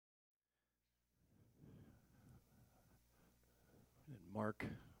Mark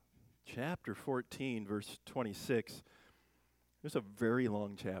chapter 14, verse 26. It's a very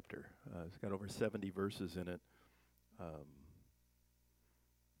long chapter. It's got over 70 verses in it.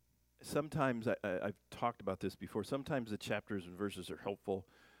 Sometimes, I've talked about this before, sometimes the chapters and verses are helpful.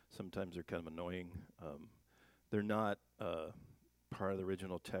 Sometimes they're kind of annoying. They're not part of the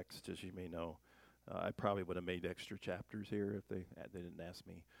original text, as you may know. I probably would have made extra chapters here if they didn't ask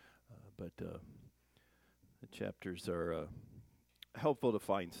me. But the chapters are helpful to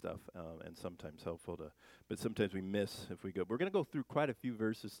find stuff, and sometimes but sometimes we miss if we go. We're going to go through quite a few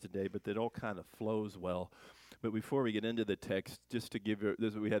verses today, but it all kind of flows well. But before we get into the text, just to give you,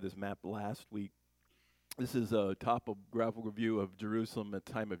 we had this map last week. This is a topographical view of Jerusalem at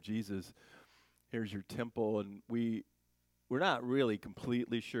the time of Jesus. Here's your temple, and we're not really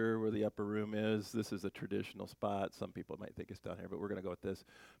completely sure where the upper room is. This is a traditional spot. Some people might think it's down here, but we're going to go with this.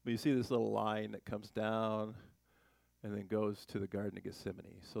 But you see this little line that comes down and then goes to the Garden of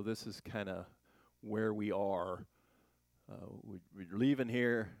Gethsemane. So this is kind of where we are. We're leaving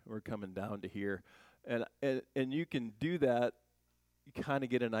here. We're coming down to here. And you can do that. You kind of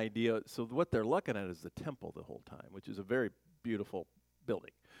get an idea. So what they're looking at is the temple the whole time, which is a very beautiful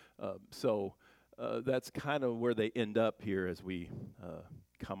building. That's kind of where they end up here as we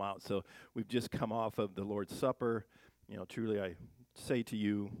come out. So we've just come off of the Lord's Supper. Truly I say to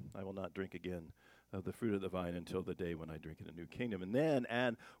you, I will not drink again of the fruit of the vine until the day when I drink in a new kingdom.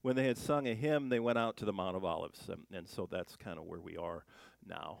 And when they had sung a hymn, they went out to the Mount of Olives. And so that's kind of where we are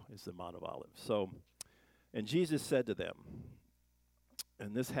now, is the Mount of Olives. And Jesus said to them,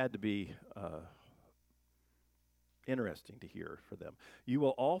 and this had to be interesting to hear for them, "You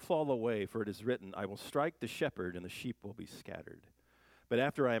will all fall away, for it is written, I will strike the shepherd, and the sheep will be scattered. But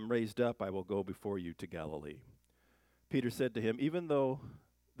after I am raised up, I will go before you to Galilee." Peter said to him, "Even though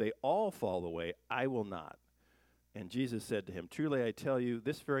they all fall away, I will not." And Jesus said to him, "Truly I tell you,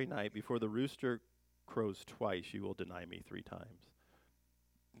 this very night, before the rooster crows twice, you will deny me 3 times.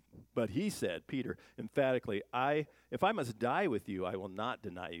 But he said, Peter, emphatically, if I must die with you, I will not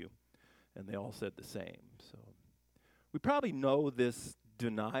deny you." And they all said the same. So we probably know this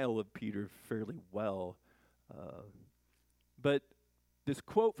denial of Peter fairly well. But this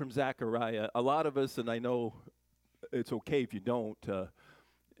quote from Zechariah, a lot of us, and I know it's okay if you don't,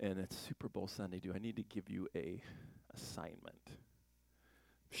 and it's Super Bowl Sunday, do I need to give you a assignment?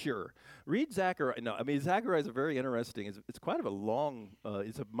 Sure. Read Zechariah. No, Zechariah is a very interesting, it's quite of a long,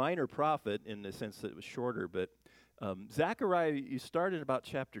 it's a minor prophet in the sense that it was shorter, but Zechariah, you start at about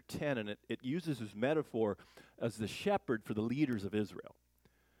chapter 10, and it uses this metaphor as the shepherd for the leaders of Israel.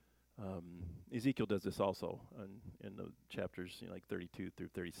 Ezekiel does this also in the chapters like 32 through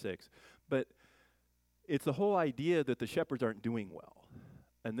 36. But it's the whole idea that the shepherds aren't doing well.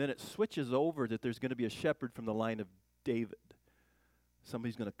 And then it switches over that there's going to be a shepherd from the line of David.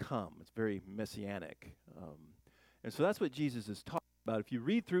 Somebody's going to come. It's very messianic. And so that's what Jesus is talking about. If you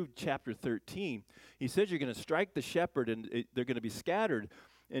read through chapter 13, he says you're going to strike the shepherd and they're going to be scattered.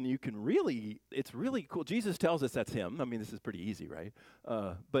 And you can it's really cool. Jesus tells us that's him. This is pretty easy, right?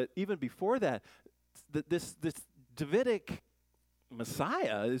 But even before that, this Davidic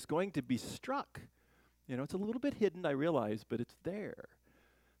Messiah is going to be struck. It's a little bit hidden, I realize, but it's there.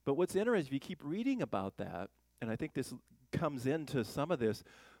 But what's interesting, if you keep reading about that, and I think this comes into some of this,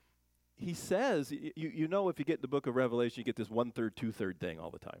 he says, if you get the book of Revelation, you get this 1/3, 2/3 thing all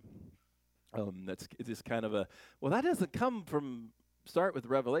the time. It's just kind of that doesn't start with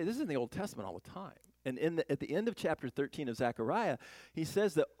Revelation. This is in the Old Testament all the time. And at the end of chapter 13 of Zechariah, he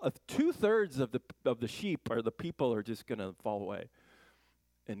says that 2/3 of the sheep or the people are just going to fall away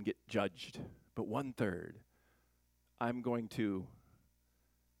and get judged. But 1/3, I'm going to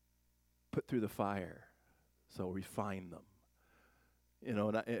put through the fire, so refine them. And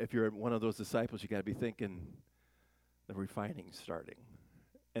if you're one of those disciples, you got to be thinking the refining's starting.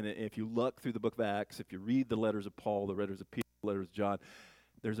 And if you look through the book of Acts, if you read the letters of Paul, the letters of Peter, the letters of John,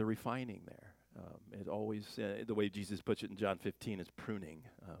 there's a refining there. It always, the way Jesus puts it in John 15, is pruning.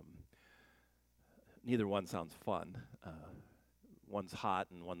 Neither one sounds fun. One's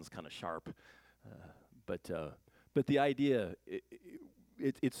hot and one's kind of sharp. But the idea,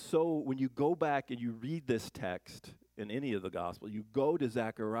 it's so, when you go back and you read this text in any of the gospel, you go to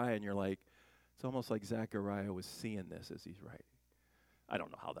Zechariah and you're like, it's almost like Zechariah was seeing this as he's writing. I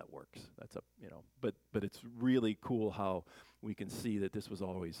don't know how that works. That's but it's really cool how we can see that this was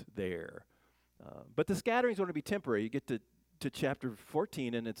always there. But the scattering is going to be temporary. You get to chapter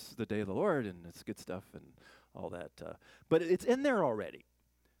 14 and it's the day of the Lord and it's good stuff and all that. But it's in there already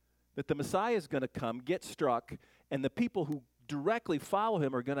that the Messiah is going to come, get struck, and the people who directly follow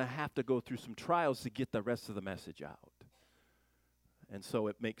him are going to have to go through some trials to get the rest of the message out. And so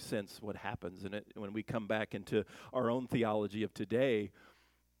it makes sense what happens. And when we come back into our own theology of today,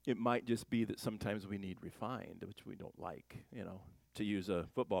 it might just be that sometimes we need refined, which we don't like, to use a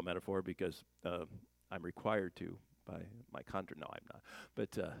football metaphor, because I'm required to by my contract. No, I'm not.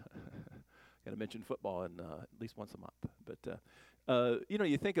 But got to mention football at least once a month. But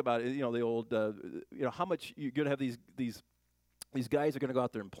you think about it. The old. How much you're going to have these guys are going to go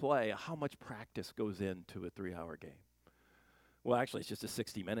out there and play. How much practice goes into a 3-hour game? Well, actually, it's just a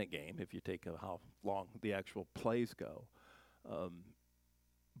 60-minute game if you take how long the actual plays go. And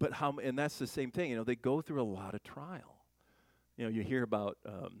that's the same thing. They go through a lot of trial. You hear about.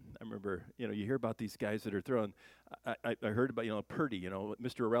 I remember. You hear about these guys that are throwing. I heard about Purdy.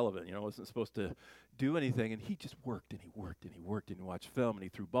 Mr. Irrelevant. Wasn't supposed to do anything, and he just worked and he worked and he worked and watched film and he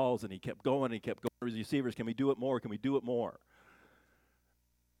threw balls and he kept going and he kept going. Receivers, can we do it more? Can we do it more?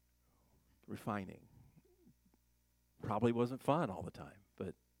 Refining. Probably wasn't fun all the time,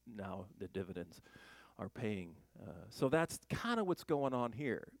 but now the dividends are paying. So that's kind of what's going on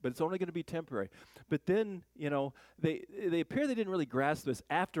here. But it's only going to be temporary. But then, they appear they didn't really grasp this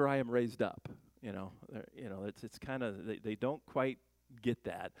after I am raised up. It's kind of they don't quite get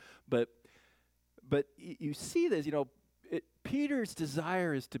that. But you see this. Peter's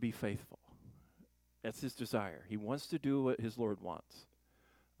desire is to be faithful. That's his desire. He wants to do what his Lord wants.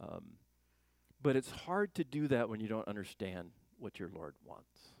 But it's hard to do that when you don't understand what your Lord wants.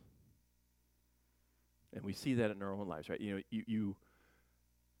 And we see that in our own lives, right? You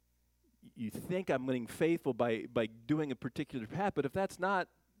think I'm being faithful by doing a particular path, but if that's not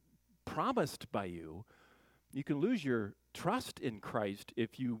promised by you, you can lose your trust in Christ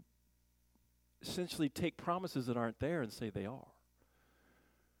if you essentially take promises that aren't there and say they are.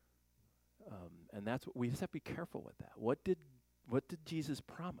 And that's what we just have to be careful with that. What did Jesus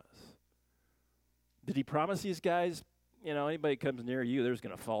promise? Did he promise these guys, anybody comes near you, they're just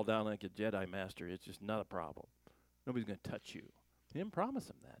going to fall down like a Jedi master. It's just not a problem. Nobody's going to touch you. He didn't promise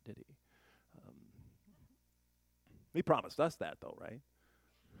them that, did he? He promised us that, though, right?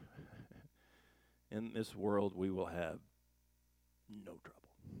 In this world, we will have no trouble.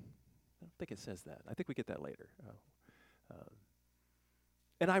 I don't think it says that. I think we get that later.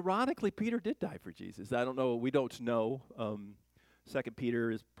 And ironically, Peter did die for Jesus. I don't know. We don't know. 2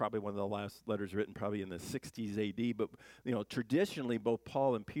 Peter is probably one of the last letters written probably in the 60s AD. But, traditionally, both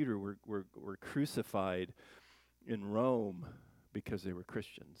Paul and Peter were crucified in Rome because they were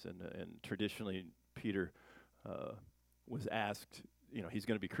Christians. And traditionally, Peter was asked, he's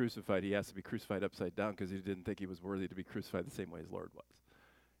going to be crucified. He asked to be crucified upside down because he didn't think he was worthy to be crucified the same way as Lord was.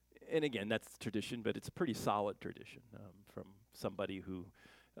 And again, that's tradition, but it's a pretty solid tradition from somebody who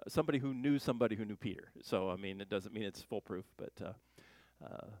knew somebody who knew Peter. So, it doesn't mean it's foolproof, but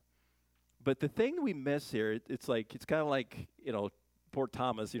the thing we miss here, it's kind of like, poor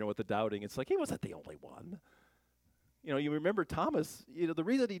Thomas, with the doubting. It's like he wasn't the only one. You remember Thomas, the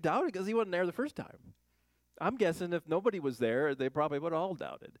reason he doubted because he wasn't there the first time. I'm guessing if nobody was there, they probably would have all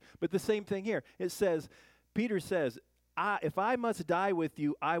doubted. But the same thing here. It says, Peter says, if I must die with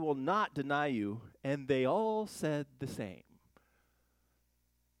you, I will not deny you. And they all said the same.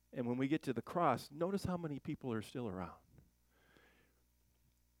 And when we get to the cross, notice how many people are still around.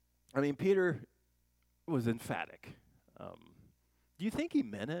 Peter was emphatic. Do you think he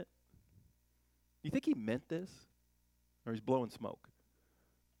meant it? Do you think he meant this? Or he's blowing smoke?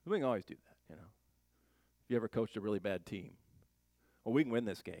 We can always do that, If you ever coached a really bad team. Well, we can win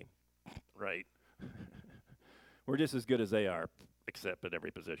this game. Right. We're just as good as they are, except at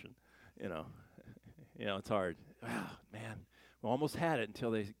every position. It's hard. Oh, man. We almost had it until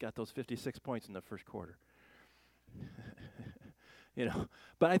they got those 56 points in the first quarter.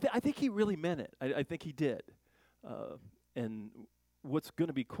 But I think he really meant it. I think he did. And what's going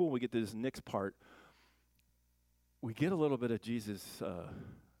to be cool when we get to this next part, we get a little bit of Jesus'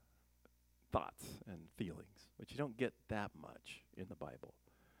 thoughts and feelings, which you don't get that much in the Bible.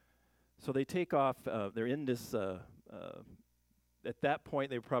 So they take off. They're in this. At that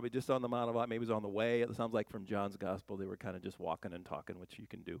point, they were probably just on the Mount of Olives. Maybe it was on the way. It sounds like from John's Gospel, they were kind of just walking and talking, which you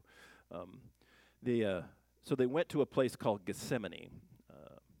can do. So they went to a place called Gethsemane.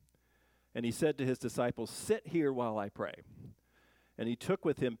 And he said to his disciples, "Sit here while I pray." And he took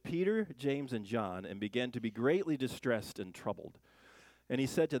with him Peter, James, and John, and began to be greatly distressed and troubled. And he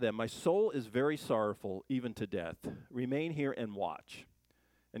said to them, "My soul is very sorrowful, even to death. Remain here and watch."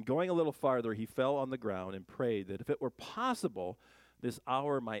 And going a little farther, he fell on the ground and prayed that if it were possible, this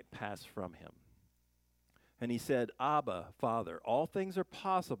hour might pass from him. And he said, "Abba, Father, all things are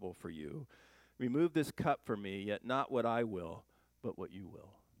possible for you. Remove this cup from me, yet not what I will, but what you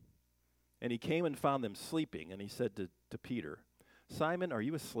will." And he came and found them sleeping, and he said to Peter, Simon, are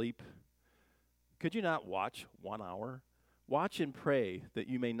you asleep? Could you not watch 1 hour? Watch and pray that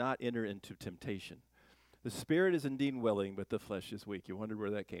you may not enter into temptation. The spirit is indeed willing, but the flesh is weak. You wondered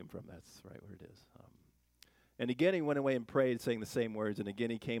where that came from. That's right where it is. And again he went away and prayed, saying the same words. And again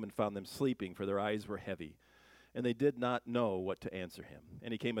he came and found them sleeping, for their eyes were heavy. And they did not know what to answer him.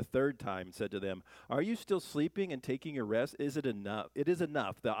 And he came a third time and said to them, are you still sleeping and taking your rest? Is it enough? It is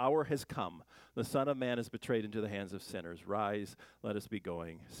enough. The hour has come. The Son of Man is betrayed into the hands of sinners. Rise, let us be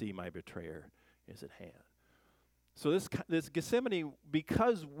going. See, my betrayer is at hand. So this Gethsemane,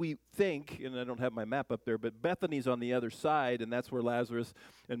 because we think, and I don't have my map up there, but Bethany's on the other side, and that's where Lazarus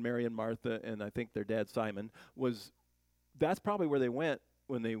and Mary and Martha and I think their dad Simon was, that's probably where they went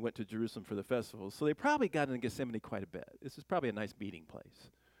when they went to Jerusalem for the festival. So they probably got in Gethsemane quite a bit. This is probably a nice meeting place.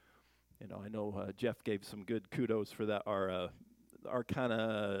 You know, I know Jeff gave some good kudos for that. Our kind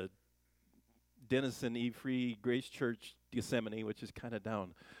of Denison E-Free Grace Church Gethsemane, which is kind of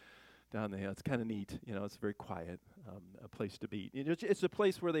down the hill. It's kind of neat. You know, it's very quiet, a place to be. It's a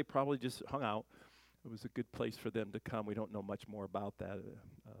place where they probably just hung out. It was a good place for them to come. We don't know much more about that.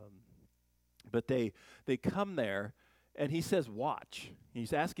 But they come there. And he says, watch.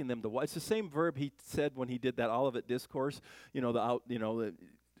 He's asking them to watch. It's the same verb he said when he did that Olivet discourse.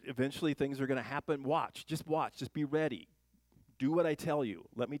 Eventually things are going to happen. Watch. Just be ready. Do what I tell you.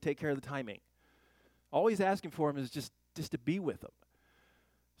 Let me take care of the timing. All he's asking for him is just to be with them.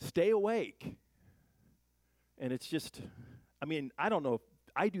 Stay awake. And it's just, I mean, I don't know if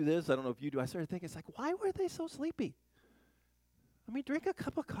I do this. I don't know if you do. I started thinking, it's like, why were they so sleepy? I mean, drink a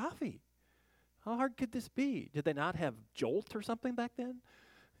cup of coffee. How hard could this be? Did they not have Jolt or something back then?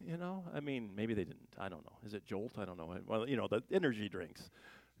 You know, I mean, maybe they didn't. I don't know. Is it Jolt? I don't know. Well, you know, the energy drinks.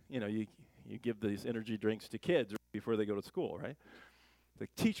 You know, you give these energy drinks to kids before they go to school, right? The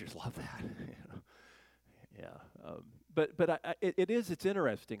teachers love that. You know? Yeah. But it's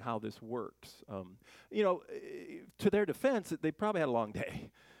interesting how this works. To their defense, they probably had a long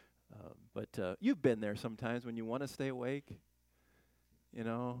day. But you've been there sometimes when you want to stay awake. You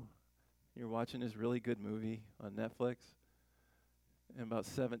know. You're watching this really good movie on Netflix, and about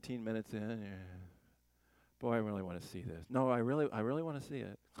 17 minutes in, boy, I really want to see this. No, I really want to see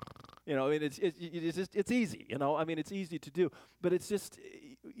it. You know, I mean, it's easy. You know, I mean, it's easy to do, but it's just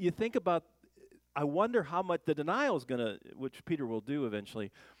you think about. I wonder how much the denial is gonna, which Peter will do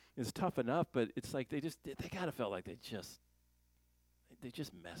eventually, is tough enough. But it's like they kind of felt like they just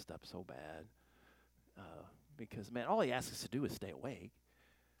messed up so bad because man, all he asks us to do is stay awake.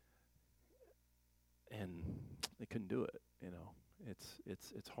 And they couldn't do it, you know.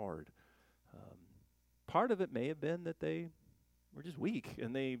 It's hard. Part of it may have been that they were just weak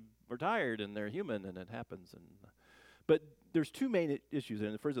and they were tired and they're human and it happens. But there's two main issues.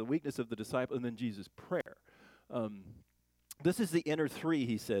 And the first is the weakness of the disciple and then Jesus' prayer. This is the inner three,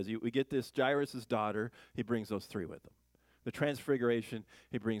 he says. We get this Jairus' daughter. He brings those three with him. The transfiguration,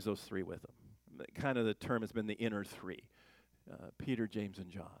 he brings those three with him. Kind of the term has been the inner three, Peter, James, and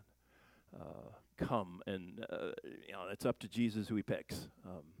John. Come and it's up to Jesus who he picks.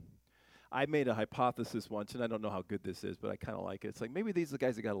 I made a hypothesis once, and I don't know how good this is, but I kind of like it. It's like maybe these are the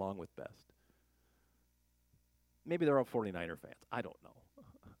guys that got along with best. Maybe they're all 49er fans. I don't know.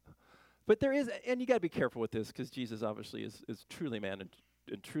 But there is, and you got to be careful with this because Jesus obviously is truly man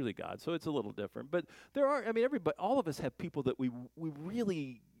and truly God, so it's a little different. But there are, I mean, all of us have people that we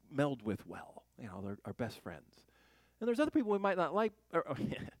really meld with well. You know, they're our best friends. And there's other people we might not like.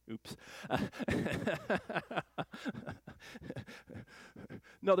 Oops.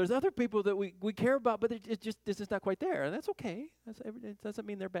 No, there's other people that we care about, but it's just not quite there, and that's okay. It doesn't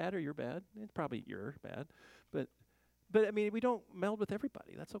mean they're bad or you're bad. It's probably you're bad, but I mean we don't meld with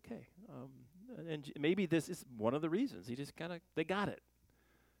everybody. That's okay. And maybe this is one of the reasons. They got it.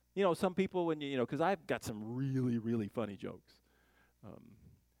 You know, some people because I've got some really really funny jokes, and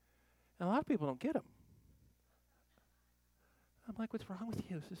a lot of people don't get them. I'm like, what's wrong with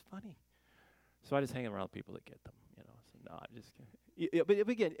you? This is funny. So I just hang around people that get them, you know. So, no, I'm just kidding. But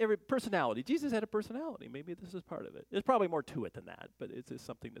again, every personality. Jesus had a personality. Maybe this is part of it. There's probably more to it than that, but it's just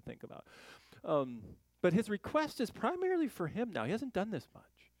something to think about. But his request is primarily for him now. He hasn't done this much.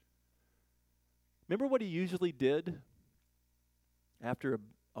 Remember what he usually did after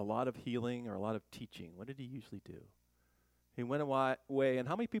a lot of healing or a lot of teaching? What did he usually do? He went away, and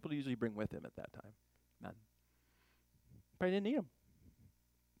how many people did he usually bring with him at that time? None. Probably didn't need them.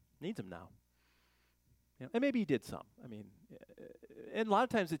 Needs them now. You know, and maybe he did some. I mean, and a lot of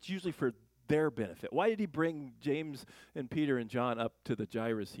times it's usually for their benefit. Why did he bring James and Peter and John up to the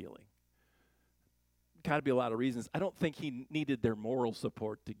Jairus healing? Got to be a lot of reasons. I don't think he needed their moral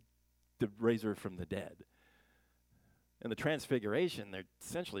support to raise her from the dead. In the transfiguration, they're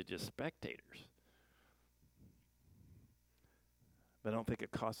essentially just spectators. But I don't think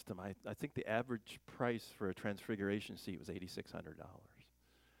it cost them. I think the average price for a transfiguration seat was $8,600.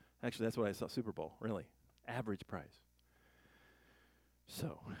 Actually, that's what I saw Super Bowl, really. Average price.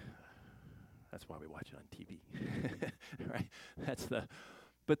 So, that's why we watch it on TV. Right?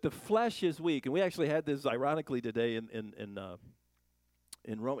 But the flesh is weak. And we actually had this ironically today in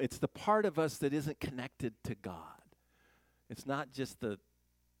Rome. It's the part of us that isn't connected to God. It's not just the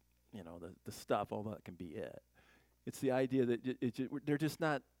stuff, although that can be it. It's the idea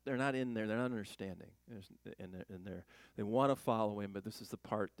that they're not in there, they're not understanding. They want to follow him, but this is the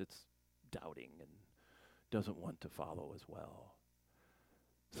part that's doubting and doesn't want to follow as well.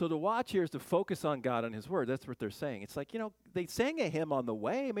 So to watch here is to focus on God and his word. That's what they're saying. It's like, they sang a hymn on the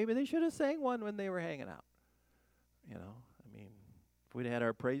way. Maybe they should have sang one when they were hanging out. If we'd had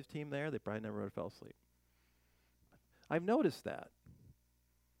our praise team there, they probably never would have fell asleep. I've noticed that.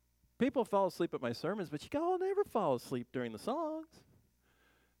 People fall asleep at my sermons, but I'll never fall asleep during the songs.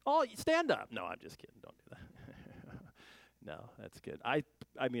 Oh, you stand up. No, I'm just kidding. Don't do that. No, that's good. I'd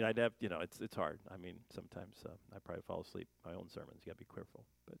have, it's hard. Sometimes I probably fall asleep my own sermons. You got to be careful.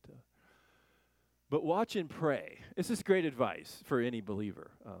 But watch and pray. This is great advice for any believer.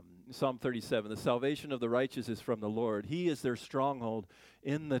 Psalm 37, the salvation of the righteous is from the Lord. He is their stronghold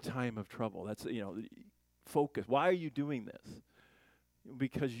in the time of trouble. That's, focus. Why are you doing this?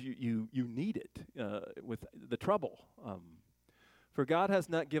 Because you need it with the trouble. For God has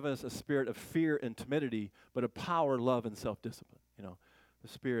not given us a spirit of fear and timidity, but of power, love, and self-discipline. The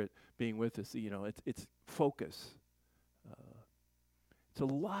Spirit being with us, it's focus. It's a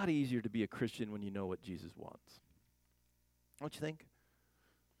lot easier to be a Christian when you know what Jesus wants. Don't you think?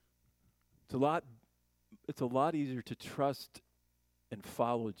 It's a lot easier to trust and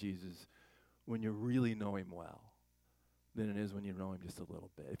follow Jesus when you really know him well than it is when you know him just a little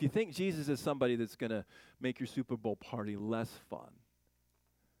bit. If you think Jesus is somebody that's going to make your Super Bowl party less fun,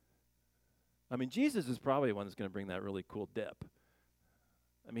 Jesus is probably the one that's going to bring that really cool dip.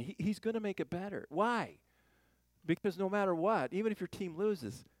 He's going to make it better. Why? Because no matter what, even if your team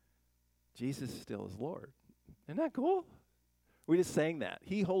loses, Jesus still is Lord. Isn't that cool? We just sang that.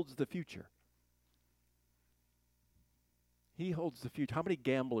 He holds the future. He holds the future. How many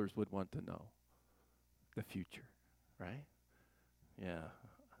gamblers would want to know the future, right? Yeah.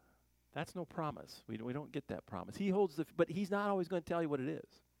 That's no promise. We don't get that promise. He holds but he's not always going to tell you what it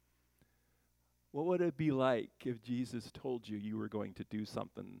is. What would it be like if Jesus told you were going to do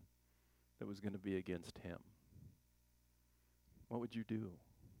something that was going to be against him? What would you do?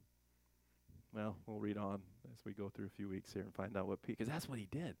 Well, we'll read on as we go through a few weeks here and find out because that's what he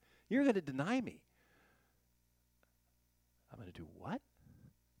did. You're going to deny me. I'm going to do what?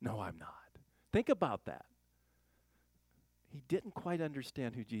 No, I'm not. Think about that. He didn't quite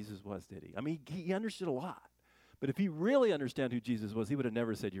understand who Jesus was, did he? He understood a lot. But if he really understood who Jesus was, he would have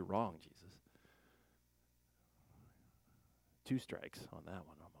never said, "You're wrong, Jesus." 2 strikes on that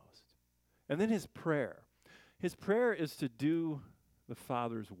one almost. And then his prayer. His prayer is to do the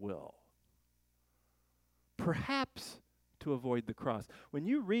Father's will. Perhaps to avoid the cross. When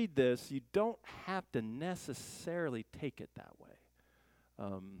you read this, you don't have to necessarily take it that way.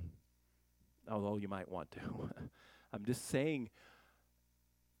 Although you might want to. I'm just saying,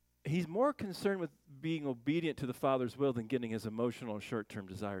 he's more concerned with being obedient to the Father's will than getting his emotional or short-term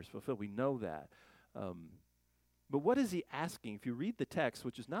desires fulfilled. We know that. But what is he asking? If you read the text,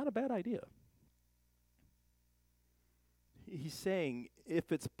 which is not a bad idea, he's saying,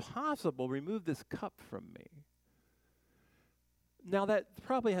 if it's possible, remove this cup from me. Now, that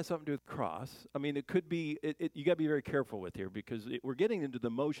probably has something to do with the cross. It could be, you got to be very careful with here because we're getting into the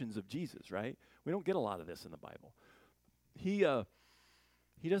motions of Jesus, right? We don't get a lot of this in the Bible. He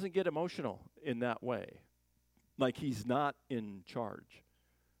doesn't get emotional in that way, like he's not in charge.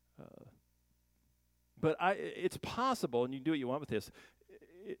 But it's possible, and you can do what you want with this,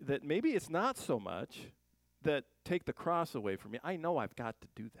 that maybe it's not so much that take the cross away from me. I know I've got to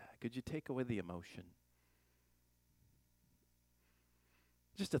do that. Could you take away the emotion?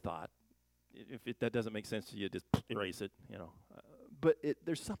 Just a thought. If that doesn't make sense to you, just erase it, But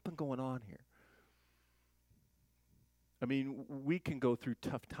there's something going on here. We can go through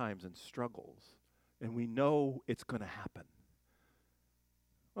tough times and struggles, and we know it's going to happen.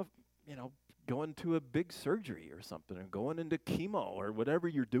 Well, going to a big surgery or something, or going into chemo or whatever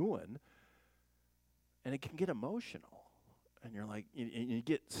you're doing, and it can get emotional, and you're like, you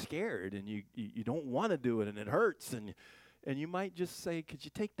get scared, and you don't want to do it, and it hurts, and you might just say, could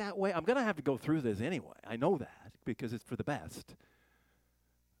you take that away? I'm going to have to go through this anyway. I know that because it's for the best.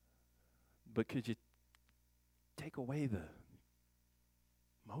 But could you take away the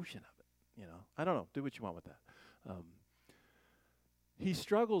motion of it, I don't know. Do what you want with that. He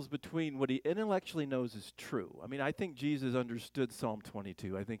struggles between what he intellectually knows is true. I mean, I think Jesus understood Psalm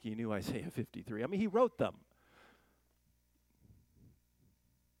 22. I think he knew Isaiah 53. I mean, he wrote them.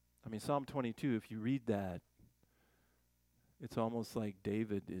 I mean, Psalm 22, if you read that, it's almost like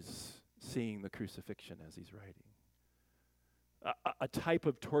David is seeing the crucifixion as he's writing. A type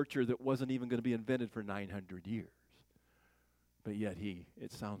of torture that wasn't even going to be invented for 900 years. But yet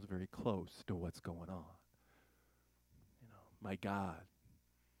it sounds very close to what's going on. My God,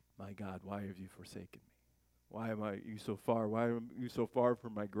 why have you forsaken me? Why am you so far? Why are you so far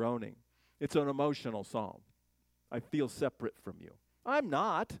from my groaning? It's an emotional psalm. I feel separate from you. I'm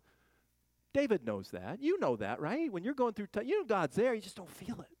not. David knows that. You know that, right? When you're going through time, God's there, you just don't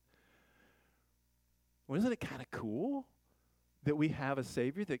feel it. Well, isn't it kind of cool that we have a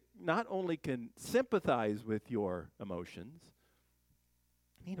Savior that not only can sympathize with your emotions,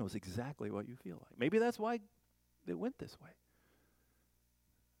 he knows exactly what you feel like. Maybe that's why it went this way.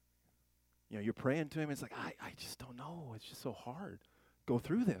 You're praying to him, it's like, I just don't know. It's just so hard. Go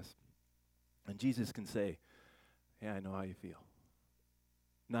through this. And Jesus can say, yeah, I know how you feel.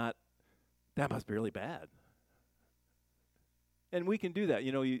 Not, that must be really bad. And we can do that.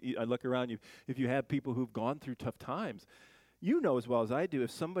 I look around, if you have people who've gone through tough times, you know as well as I do,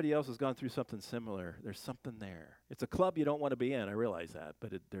 if somebody else has gone through something similar, there's something there. It's a club you don't want to be in, I realize that,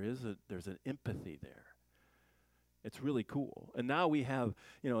 but there's an empathy there. It's really cool. And now we have,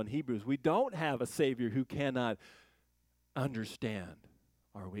 in Hebrews, we don't have a Savior who cannot understand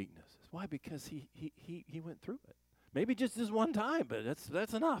our weaknesses. Why? Because he went through it. Maybe just this one time, but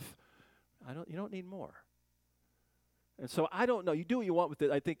that's enough. You don't need more. And so I don't know. You do what you want with it.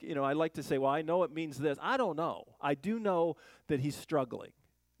 I think, I like to say, well, I know it means this. I don't know. I do know that he's struggling.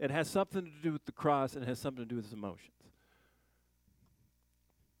 It has something to do with the cross, and it has something to do with his emotions.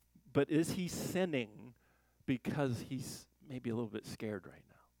 But is he sinning because he's maybe a little bit scared right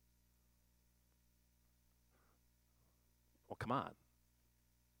now? Well, come on.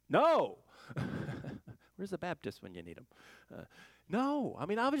 No. Where's the Baptist when you need them? No. I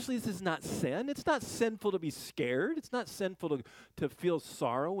mean, obviously this is not sin. It's not sinful to be scared. It's not sinful to feel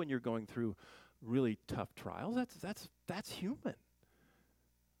sorrow when you're going through really tough trials. That's human.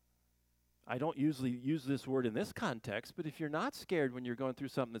 I don't usually use this word in this context, but if you're not scared when you're going through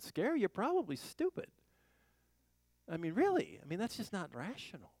something that's scary, you're probably stupid. I mean, really. I mean, that's just not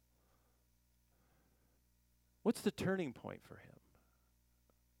rational. What's the turning point for him?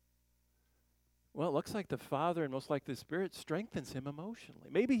 Well, it looks like the Father and most likely the Spirit strengthens him emotionally.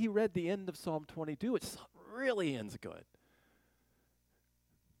 Maybe he read the end of Psalm 22. It really ends good.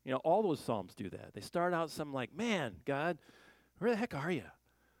 All those Psalms do that. They start out something like, man, God, where the heck are you?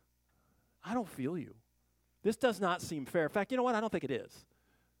 I don't feel you. This does not seem fair. In fact, you know what? I don't think it is.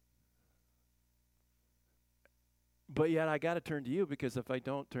 But yet I got to turn to you, because if I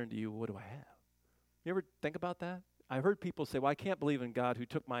don't turn to you, what do I have? You ever think about that? I've heard people say, well, I can't believe in God who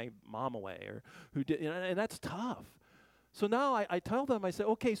took my mom away, or who did, and that's tough. So now I tell them, I say,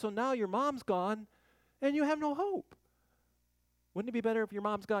 okay, so now your mom's gone and you have no hope. Wouldn't it be better if your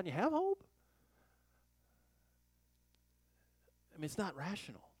mom's gone and you have hope? I mean, it's not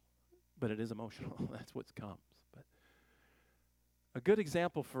rational, but it is emotional. That's what comes. But a good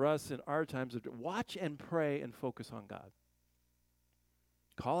example for us in our times is to watch and pray and focus on God.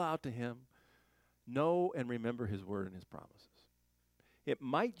 Call out to him. Know and remember his word and his promises. It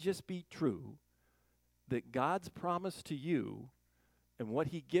might just be true that God's promise to you and what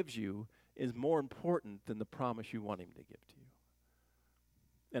he gives you is more important than the promise you want him to give to you.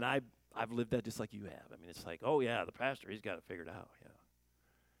 And I've lived that just like you have. I mean, it's like, oh yeah, the pastor, he's got it figured out.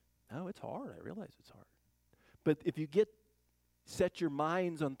 Yeah. No, it's hard. I realize it's hard. But if you set your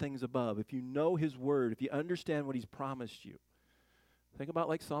minds on things above, if you know his word, if you understand what he's promised you, think about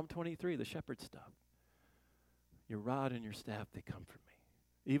like Psalm 23, the shepherd stuff. Your rod and your staff, they comfort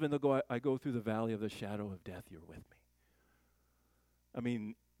me. Even though I go through the valley of the shadow of death, you're with me. I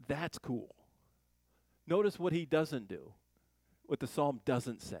mean, that's cool. Notice what he doesn't do, what the psalm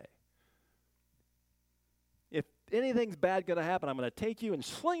doesn't say. If anything's bad going to happen, I'm going to take you and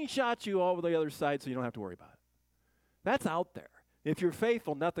slingshot you over the other side so you don't have to worry about it. That's out there. If you're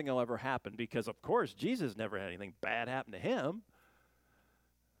faithful, nothing will ever happen, because, of course, Jesus never had anything bad happen to him.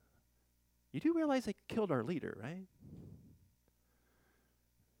 You do realize they killed our leader, right?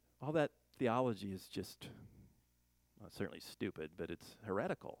 All that theology is just, well, certainly stupid, but it's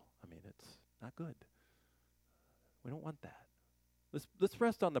heretical. I mean, it's not good. We don't want that. Let's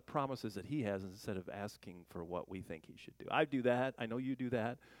rest on the promises that he has instead of asking for what we think he should do. I do that. I know you do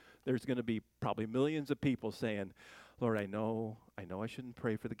that. There's going to be probably millions of people saying, Lord, I know I shouldn't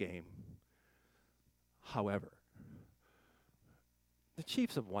pray for the game. However, the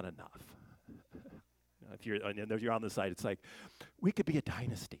Chiefs have won enough. If you're on the side, it's like, we could be a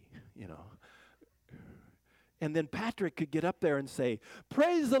dynasty, And then Patrick could get up there and say,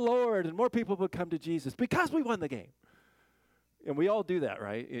 praise the Lord, and more people would come to Jesus because we won the game. And we all do that,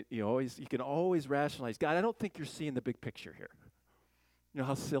 right? You can always rationalize, God, I don't think you're seeing the big picture here. You know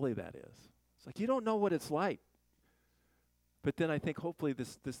how silly that is. It's like, you don't know what it's like. But then I think hopefully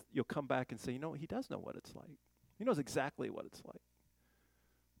this you'll come back and say, he does know what it's like. He knows exactly what it's like.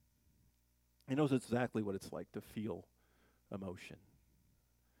 He knows exactly what it's like to feel emotion.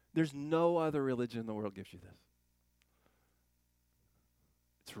 There's no other religion in the world gives you this.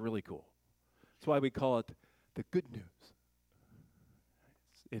 It's really cool. That's why we call it the good news.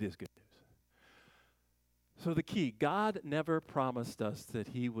 It is good news. So the key, God never promised us that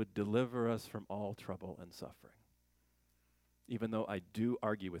he would deliver us from all trouble and suffering. Even though I do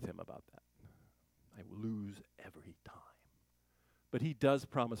argue with him about that. I lose every time. But he does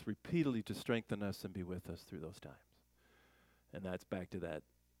promise repeatedly to strengthen us and be with us through those times. And that's back to that.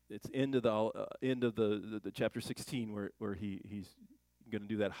 It's end of the chapter 16 where he's going to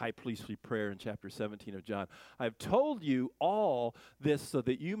do that high priestly prayer in chapter 17 of John. I've told you all this so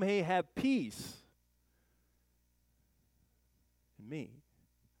that you may have peace in me.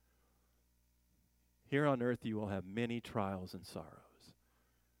 Here on earth you will have many trials and sorrows,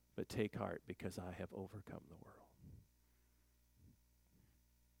 but take heart because I have overcome the world.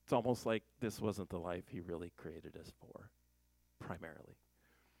 It's almost like this wasn't the life he really created us for, primarily.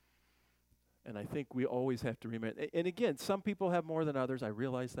 And I think we always have to remember, and again, some people have more than others. I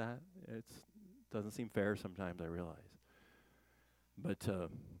realize that. It doesn't seem fair sometimes, I realize. But,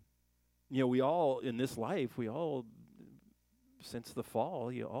 we all, in this life, since the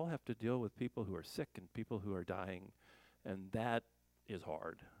fall, you all have to deal with people who are sick and people who are dying, and that is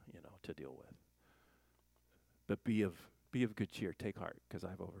hard, to deal with. But be of good cheer, take heart, because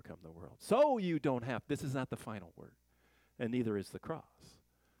I've overcome the world. So you don't have, this is not the final word, and neither is the cross.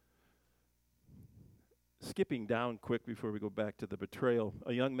 Skipping down quick before we go back to the betrayal,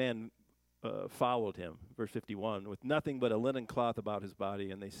 a young man followed him, verse 51, with nothing but a linen cloth about his body,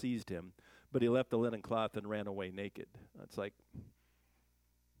 and they seized him, but he left the linen cloth and ran away naked. It's like,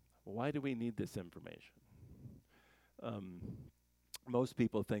 why do we need this information? Most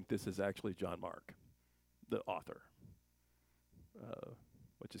people think this is actually John Mark, the author,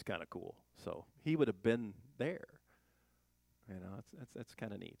 which is kind of cool. So he would have been there. That's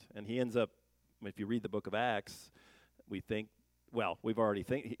kind of neat. And he ends up, if you read the book of Acts, we think it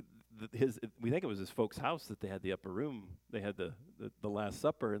was his folks' house that they had the upper room. They had the Last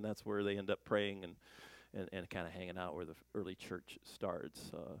Supper, and that's where they end up praying and kind of hanging out where the early church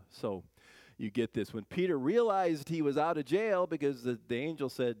starts. So you get this. When Peter realized he was out of jail because the angel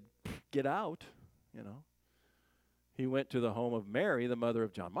said, get out, he went to the home of Mary, the mother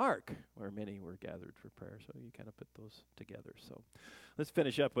of John Mark, where many were gathered for prayer. So you kind of put those together. So let's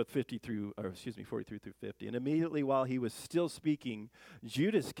finish up with 43 through 50. And immediately while he was still speaking,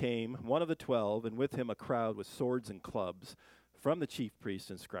 Judas came, one of the 12, and with him a crowd with swords and clubs from the chief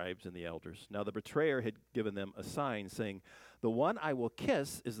priests and scribes and the elders. Now the betrayer had given them a sign, saying, the one I will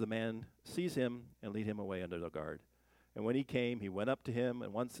kiss is the man. Seize him and lead him away under the guard. And when he came, he went up to him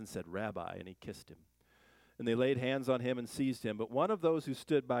and once and said, Rabbi, and he kissed him. And they laid hands on him and seized him. But one of those who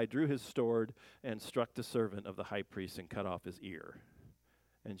stood by drew his sword and struck the servant of the high priest and cut off his ear.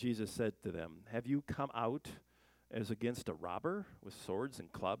 And Jesus said to them, have you come out as against a robber with swords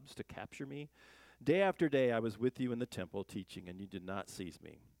and clubs to capture me? Day after day I was with you in the temple teaching, and you did not seize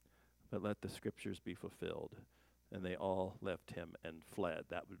me. But let the scriptures be fulfilled. And they all left him and fled.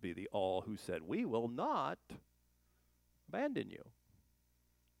 That would be the all who said, we will not abandon you.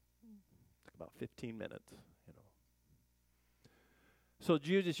 Took about 15 minutes. So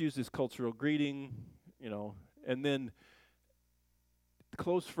Jesus used his cultural greeting, and then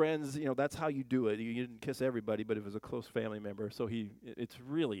close friends, that's how you do it. You didn't kiss everybody, but it was a close family member. So it's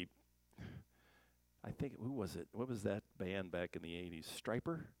really, I think, who was it? What was that band back in the 80s?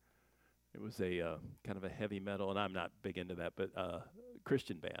 Stryper? It was a kind of a heavy metal, and I'm not big into that, but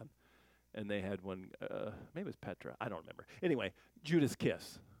Christian band. And they had one, maybe it was Petra, I don't remember. Anyway, Judas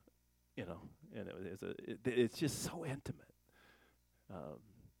Kiss, and it's just so intimate.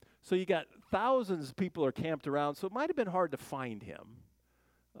 So you got thousands of people are camped around, so it might have been hard to find him.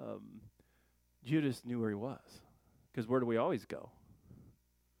 Judas knew where he was, because where do we always go?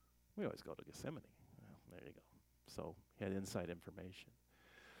 We always go to Gethsemane. Well, there you go. So he had inside information.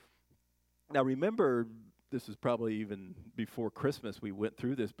 Now remember, this is probably even before Christmas we went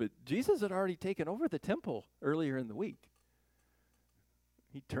through this, but Jesus had already taken over the temple earlier in the week.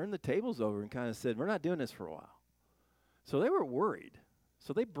 He turned the tables over and kind of said, we're not doing this for a while. So they were worried.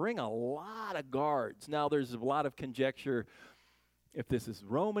 So they bring a lot of guards. Now there's a lot of conjecture if this is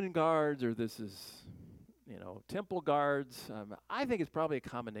Roman guards or this is, temple guards. I think it's probably a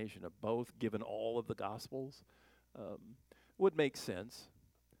combination of both, given all of the Gospels. Would make sense.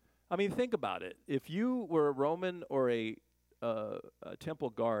 I mean, think about it. If you were a Roman or a temple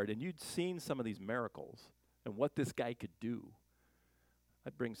guard and you'd seen some of these miracles and what this guy could do,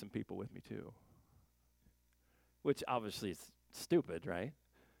 I'd bring some people with me too. Which obviously is stupid, right?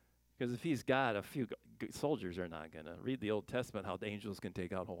 Because if he's got a few soldiers, are not going to read the Old Testament how the angels can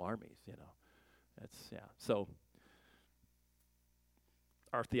take out whole armies, So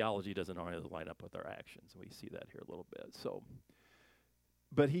our theology doesn't always line up with our actions. We see that here a little bit.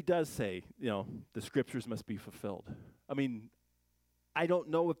 But he does say, the scriptures must be fulfilled. I mean, I don't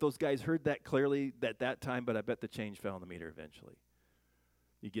know if those guys heard that clearly at that time, but I bet the change fell on the meter eventually.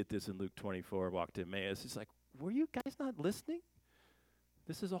 You get this in Luke 24, walk to Emmaus. It's like, were you guys not listening?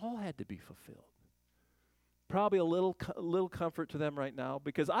 This has all had to be fulfilled. Probably a little comfort to them right now,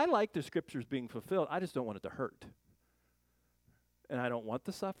 because I like the scriptures being fulfilled. I just don't want it to hurt. And I don't want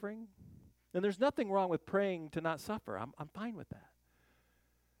the suffering. And there's nothing wrong with praying to not suffer. I'm fine with that.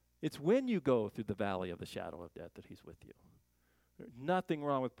 It's when you go through the valley of the shadow of death that he's with you. There's nothing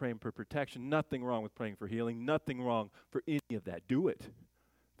wrong with praying for protection, nothing wrong with praying for healing, nothing wrong for any of that. Do it.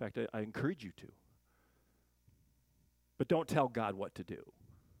 In fact, I encourage you to. But don't tell God what to do.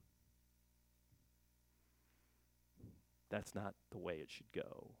 That's not the way it should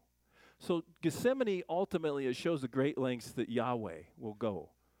go. So Gethsemane ultimately, it shows the great lengths that Yahweh will go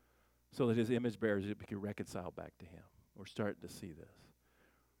so that his image bearers can reconcile back to him. We're starting to see this.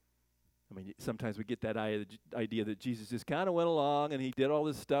 I mean, sometimes we get that idea that Jesus just kind of went along and he did all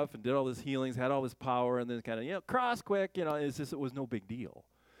this stuff and did all this healings, had all this power, and then kind of, cross quick, it was no big deal.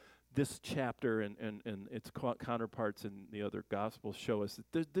 This chapter and its counterparts in the other Gospels show us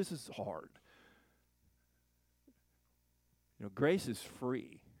that this is hard. Grace is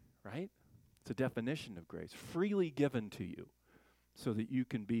free, right? It's a definition of grace. Freely given to you so that you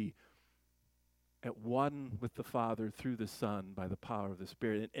can be at one with the Father through the Son by the power of the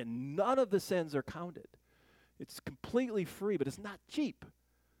Spirit. And none of the sins are counted. It's completely free, but it's not cheap.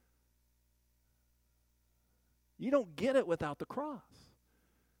 You don't get it without the cross.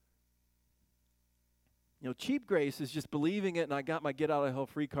 Cheap grace is just believing it and I got my get out of hell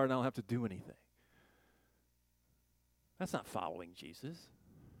free card and I don't have to do anything. That's not following Jesus.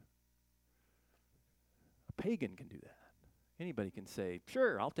 A pagan can do that. Anybody can say,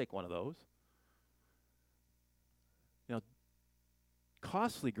 sure, I'll take one of those.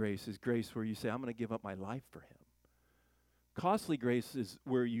 Costly grace is grace where you say, I'm going to give up my life for him. Costly grace is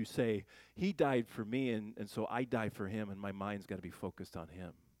where you say, he died for me, and so I die for him, and my mind's got to be focused on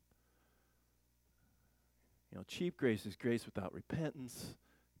him. Cheap grace is grace without repentance.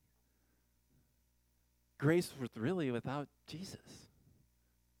 Grace without Jesus.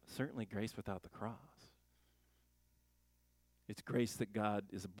 Certainly grace without the cross. It's grace that God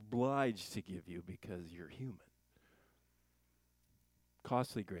is obliged to give you because you're human.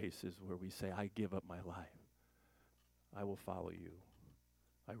 Costly grace is where we say, I give up my life. I will follow you.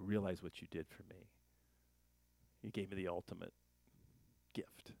 I realize what you did for me. You gave me the ultimate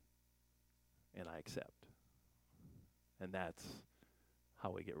gift, and I accept. And that's how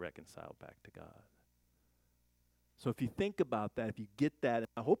we get reconciled back to God. So if you think about that, if you get that,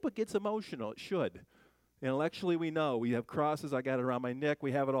 I hope it gets emotional. It should. Intellectually, we know. We have crosses. I got it around my neck.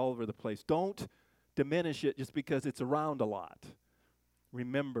 We have it all over the place. Don't diminish it just because it's around a lot.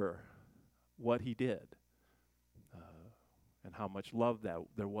 Remember what he did and how much love that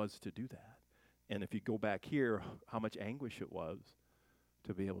there was to do that. And if you go back here, how much anguish it was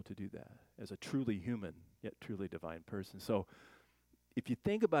to be able to do that as a truly human yet truly divine person. So if you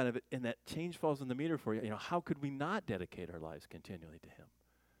think about it and that change falls in the meter for you, how could we not dedicate our lives continually to him,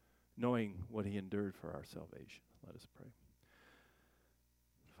 knowing what he endured for our salvation? Let us pray.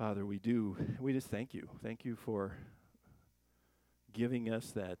 Father, we just thank you. Thank you for giving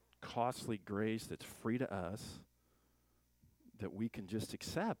us that costly grace that's free to us, that we can just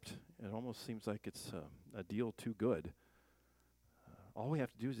accept. It almost seems like it's a deal too good. All we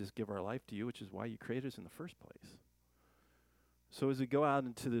have to do is just give our life to you, which is why you created us in the first place. So as we go out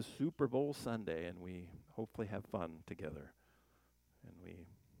into this Super Bowl Sunday and we hopefully have fun together and we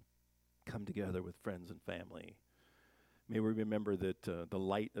come together with friends and family, may we remember that the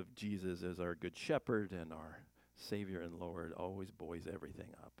light of Jesus as our good shepherd and our Savior and Lord always buoys everything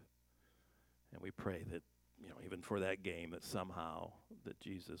up. And we pray that even for that game, that somehow that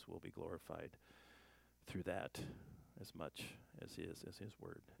Jesus will be glorified through that as much as his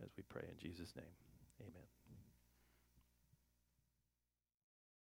word, as we pray in Jesus' name. Amen.